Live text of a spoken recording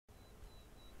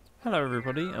Hello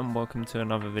everybody and welcome to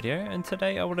another video, and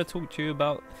today I want to talk to you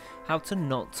about how to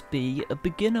not be a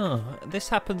beginner. This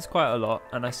happens quite a lot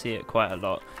and I see it quite a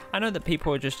lot. I know that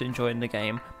people are just enjoying the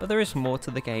game, but there is more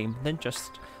to the game than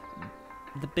just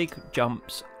the big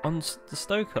jumps on the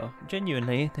Stoker.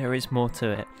 Genuinely, there is more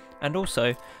to it. And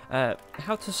also,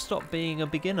 how to stop being a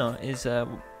beginner is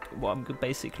what I'm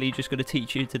basically just going to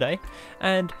teach you today.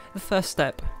 And the first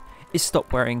step is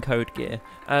stop wearing code gear.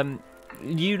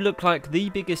 You look like the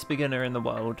biggest beginner in the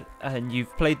world and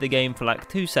you've played the game for like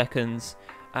 2 seconds.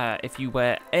 If you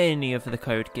wear any of the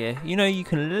code gear, you know, you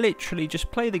can literally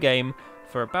just play the game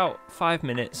for about 5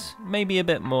 minutes, maybe a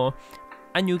bit more,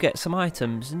 and you'll get some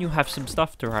items and you'll have some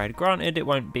stuff to ride. Granted, it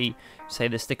won't be, say,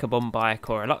 the sticker bomb bike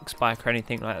or a Lux bike or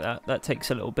anything like that. That takes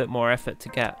a little bit more effort to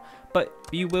get, but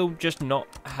you will just not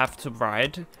have to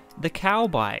ride the cow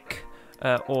bike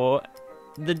or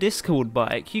the Discord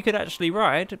bike. You could actually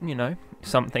ride, you know,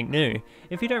 something new.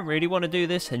 If you don't really want to do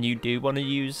this and you do want to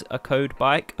use a code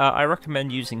bike, I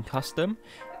recommend using custom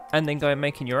and then go and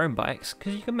making your own bikes,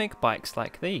 because you can make bikes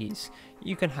like these.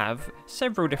 You can have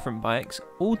several different bikes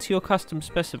all to your custom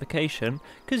specification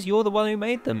because you're the one who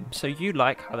made them, so you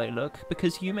like how they look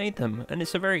because you made them, and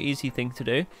it's a very easy thing to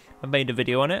do. I've made a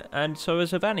video on it, and so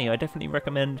has Avani. I definitely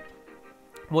recommend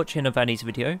watching Avani's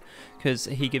video because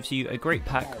he gives you a great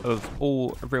pack of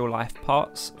all real life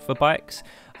parts for bikes.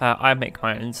 I make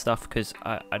my own stuff because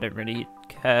I don't really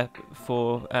care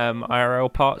for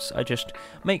IRL parts. I just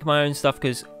make my own stuff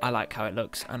because I like how it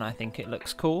looks and I think it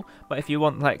looks cool. But if you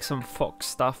want like some Fox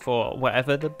stuff or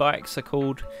whatever the bikes are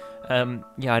called,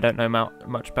 yeah, I don't know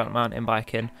much about mountain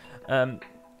biking,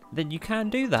 then you can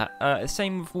do that.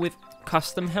 Same with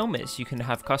custom helmets. You can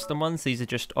have custom ones. These are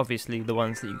just obviously the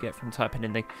ones that you get from typing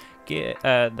in the gear,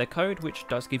 the code, which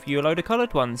does give you a load of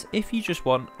coloured ones if you just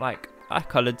want like a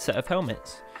coloured set of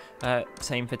helmets.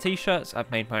 Same for t-shirts.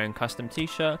 I've made my own custom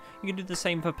t-shirt. You can do the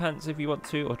same for pants if you want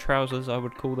to, or trousers I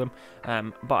would call them,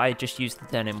 but I just use the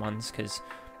denim ones because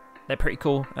they're pretty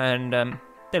cool and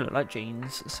they look like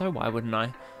jeans, so why wouldn't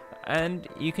I? And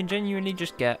you can genuinely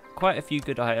just get quite a few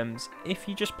good items if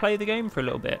you just play the game for a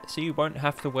little bit, so you won't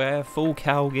have to wear full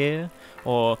cow gear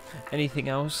or anything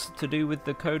else to do with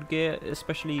the code gear.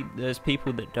 Especially there's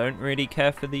people that don't really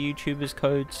care for the YouTubers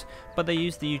codes, but they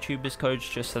use the YouTubers codes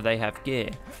just so they have gear.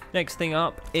 Next thing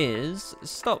up is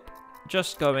stop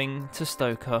just going to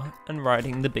Stoker and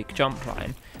riding the big jump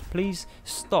line. Please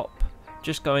stop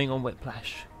just going on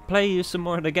Whiplash. Play some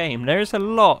more of the game. There is a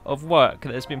lot of work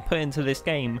that has been put into this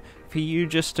game for you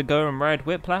just to go and ride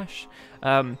Whiplash.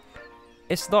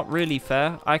 It's not really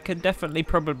fair. I could definitely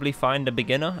probably find a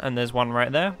beginner, and there's one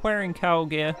right there wearing cow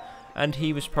gear, and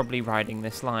he was probably riding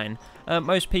this line.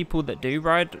 Most people that do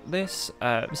ride this,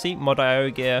 see, Mod.io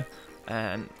gear,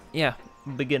 yeah,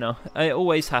 beginner. It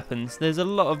always happens. There's a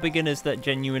lot of beginners that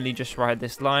genuinely just ride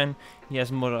this line. He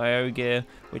has Mod.io gear,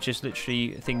 which is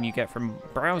literally a thing you get from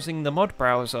browsing the mod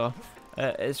browser.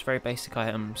 It's very basic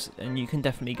items, and you can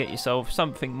definitely get yourself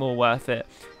something more worth it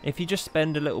if you just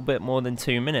spend a little bit more than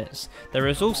 2 minutes. There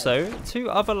is also 2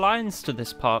 other lines to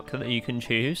this park that you can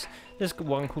choose. There's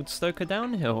one called Stoker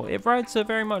Downhill. It rides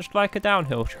very much like a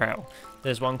downhill trail.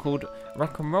 There's one called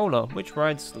Rock and Roller, which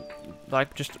rides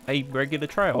like just a regular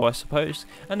trail, I suppose.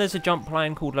 And there's a jump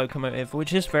line called Locomotive,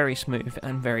 which is very smooth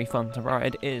and very fun to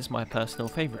ride. It is my personal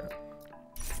favourite.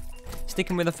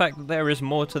 Sticking with the fact that there is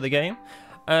more to the game,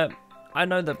 I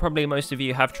know that probably most of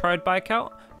you have tried Bike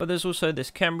Out, but there's also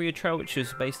this Cambria Trail, which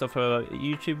is based off a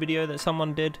YouTube video that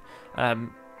someone did.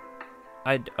 I'm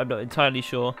not entirely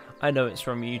sure. I know it's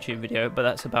from a YouTube video, but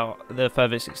that's about the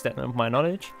furthest extent of my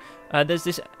knowledge. There's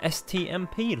this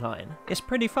STMP line. It's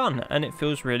pretty fun, and it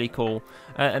feels really cool.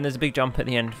 And there's a big jump at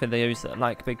the end for those that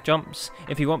like big jumps.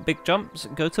 If you want big jumps,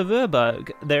 go to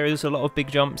Verberg. There is a lot of big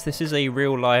jumps. This is a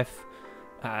real life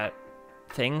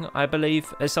thing, I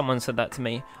believe. As someone said that to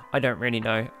me. I don't really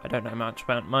know. I don't know much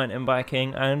about mountain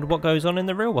biking and what goes on in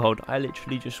the real world. I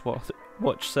literally just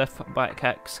watch Seth Bike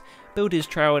Hacks build his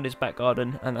trail in his back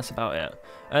garden, and that's about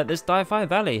it. There's Di-Fi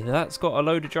Valley. That's got a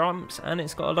load of jumps and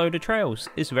it's got a load of trails.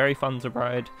 It's very fun to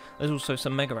ride. There's also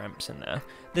some mega ramps in there.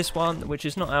 This one, which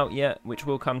is not out yet, which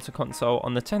will come to console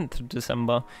on the 10th of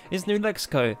December, is New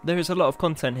Lexico. There is a lot of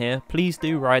content here. Please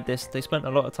do ride this. They spent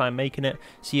a lot of time making it,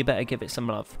 so you better give it some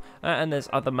love. And there's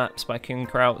other maps by King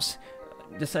Krauts.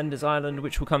 Descenders Island,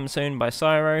 which will come soon, by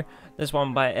Cyro. There's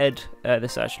one by Ed.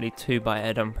 There's actually 2 by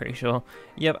Ed, I'm pretty sure.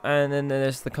 Yep, and then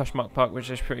there's the Kushmark Park, which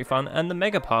is pretty fun, and the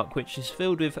Mega Park, which is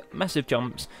filled with massive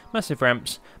jumps, massive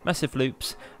ramps, massive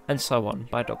loops, and so on,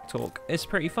 by Dog Talk. It's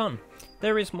pretty fun.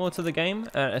 There is more to the game,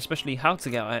 especially how to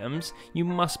get items. You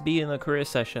must be in a career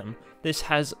session. This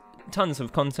has tons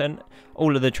of content.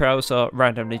 All of the trails are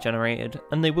randomly generated,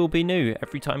 and they will be new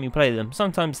every time you play them.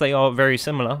 Sometimes they are very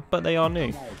similar, but they are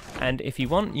new. And if you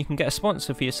want, you can get a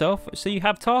sponsor for yourself, so you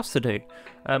have tasks to do.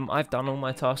 I've done all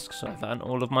my tasks, I've done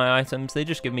all of my items. They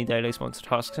just give me daily sponsor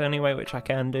tasks anyway, which I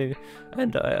can do,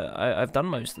 and I've done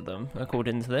most of them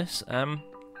according to this.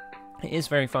 It is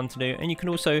very fun to do, and you can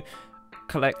also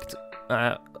collect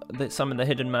some of the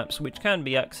hidden maps, which can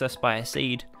be accessed by a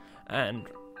seed, and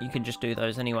you can just do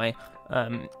those anyway,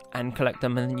 and collect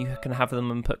them, and then you can have them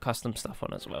and put custom stuff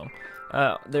on as well.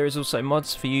 There is also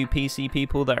mods for you PC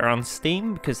people that are on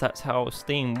Steam, because that's how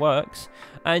Steam works,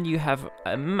 and you have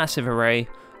a massive array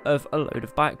of a load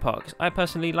of bike parks. I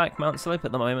personally like Mount Slope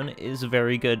at the moment. It is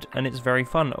very good and it's very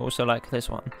fun. I also like this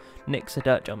one, Nick's a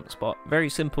dirt jump spot. Very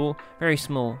simple, very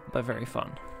small, but very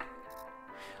fun.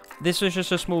 This was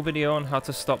just a small video on how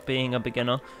to stop being a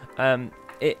beginner.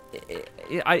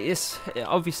 It's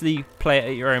obviously play it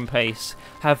at your own pace,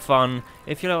 have fun.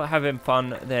 If you're not having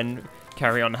fun, then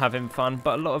carry on having fun.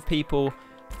 But a lot of people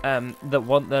that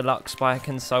want the luck spike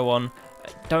and so on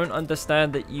don't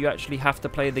understand that you actually have to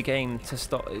play the game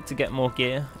to get more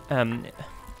gear, and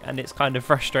it's kind of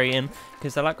frustrating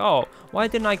because they're like, oh, why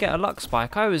didn't I get a luck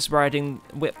spike? I was riding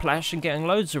Whiplash and getting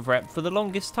loads of rep for the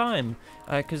longest time,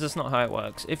 because that's not how it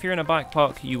works. If you're in a bike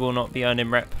park, you will not be earning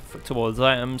rep towards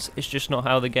items. It's just not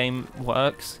how the game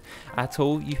works at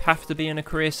all. You have to be in a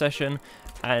career session,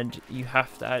 and you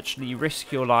have to actually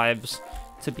risk your lives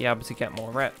to be able to get more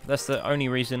rep. That's the only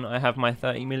reason I have my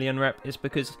 30 million rep, is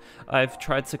because I've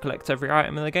tried to collect every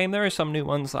item in the game. There are some new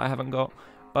ones that I haven't got,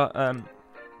 but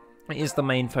it is the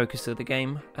main focus of the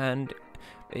game, and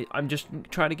I'm just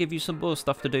trying to give you some more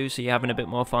stuff to do so you're having a bit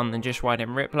more fun than just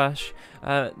riding Whiplash.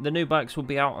 The new bikes will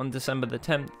be out on December the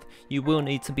 10th. You will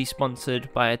need to be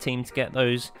sponsored by a team to get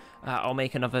those. I'll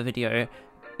make another video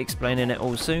explaining it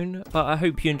all soon, but I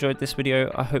hope you enjoyed this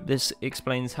video. I hope this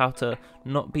explains how to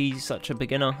not be such a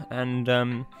beginner, and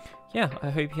yeah, I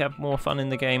hope you have more fun in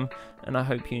the game, and I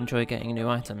hope you enjoy getting new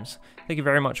items. Thank you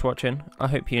very much for watching. I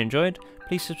hope you enjoyed.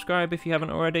 Please subscribe if you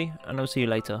haven't already, and I'll see you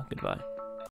later. Goodbye.